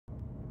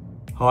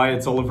Hi,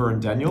 it's Oliver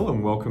and Daniel,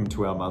 and welcome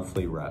to our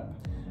monthly wrap.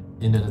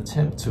 In an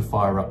attempt to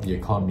fire up the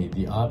economy,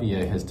 the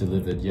RBA has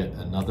delivered yet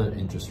another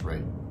interest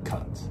rate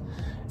cut,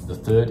 the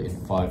third in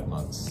 5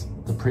 months.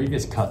 The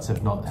previous cuts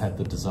have not had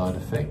the desired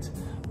effect,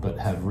 but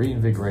have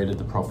reinvigorated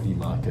the property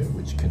market,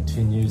 which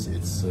continues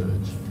its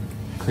surge.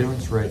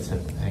 Clearance rates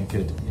have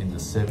anchored in the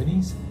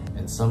 70s,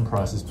 and some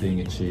prices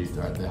being achieved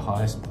are at their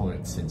highest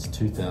point since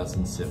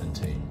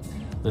 2017.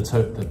 Let's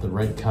hope that the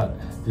rate cut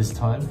this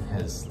time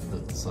has the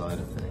desired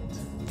effect.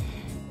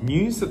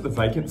 News that the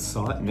vacant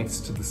site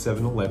next to the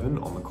 7-Eleven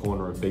on the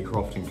corner of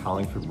Beecroft and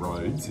Carlingford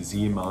Roads is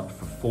earmarked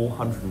for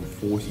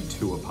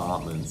 442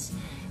 apartments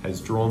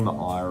has drawn the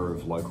ire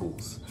of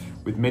locals,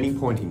 with many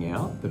pointing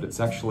out that it's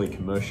actually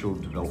commercial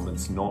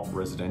developments, not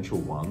residential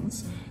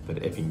ones,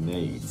 that Epping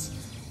needs.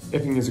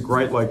 Epping is a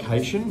great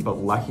location, but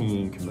lacking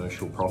in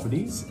commercial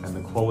properties and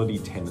the quality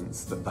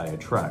tenants that they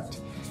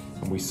attract.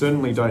 And we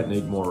certainly don't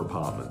need more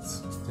apartments.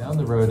 Down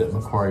the road at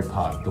Macquarie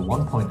Park, the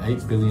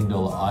 $1.8 billion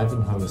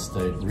Ivanhoe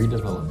Estate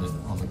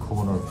redevelopment on the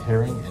corner of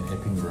Herring and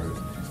Epping Road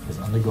has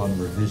undergone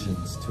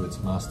revisions to its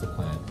master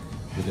plan,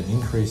 with an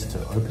increase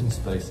to open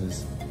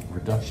spaces,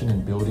 reduction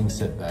in building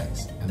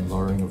setbacks and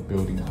lowering of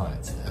building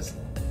heights as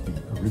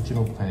the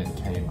original plan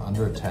came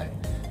under attack,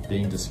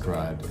 being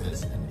described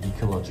as an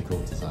ecological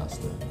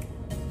disaster.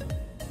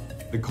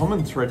 The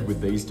common thread with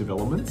these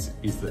developments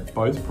is that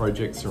both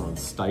projects are on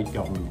state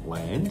government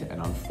land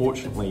and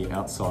unfortunately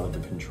outside of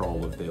the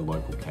control of their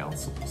local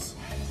councils.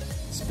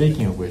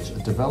 Speaking of which, a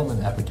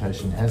development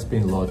application has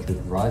been lodged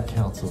with Ryde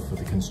Council for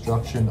the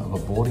construction of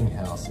a boarding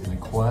house in a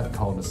quiet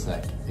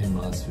cul-de-sac in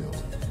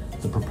Marsfield.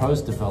 The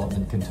proposed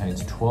development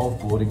contains 12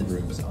 boarding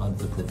rooms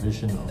under the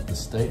provision of the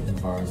State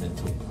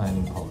Environmental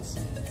Planning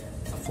Policy,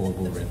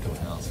 Affordable Rental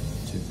Housing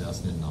in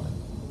 2009.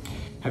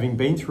 Having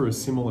been through a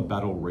similar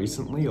battle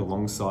recently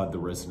alongside the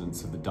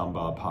residents of the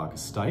Dunbar Park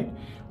Estate,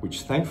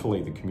 which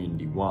thankfully the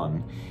community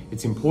won,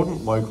 it's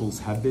important locals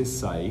have their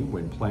say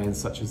when plans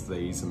such as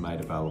these are made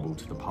available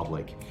to the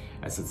public,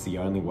 as it's the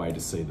only way to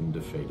see them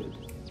defeated.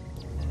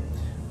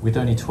 With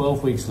only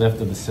 12 weeks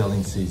left of the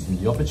selling season,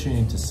 the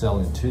opportunity to sell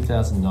in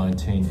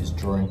 2019 is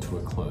drawing to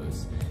a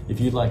close. If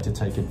you'd like to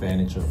take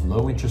advantage of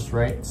low interest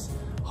rates,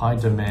 high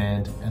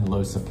demand and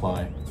low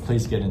supply,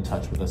 please get in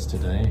touch with us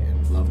today and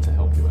we'd love to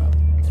help you out.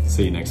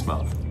 See you next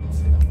month.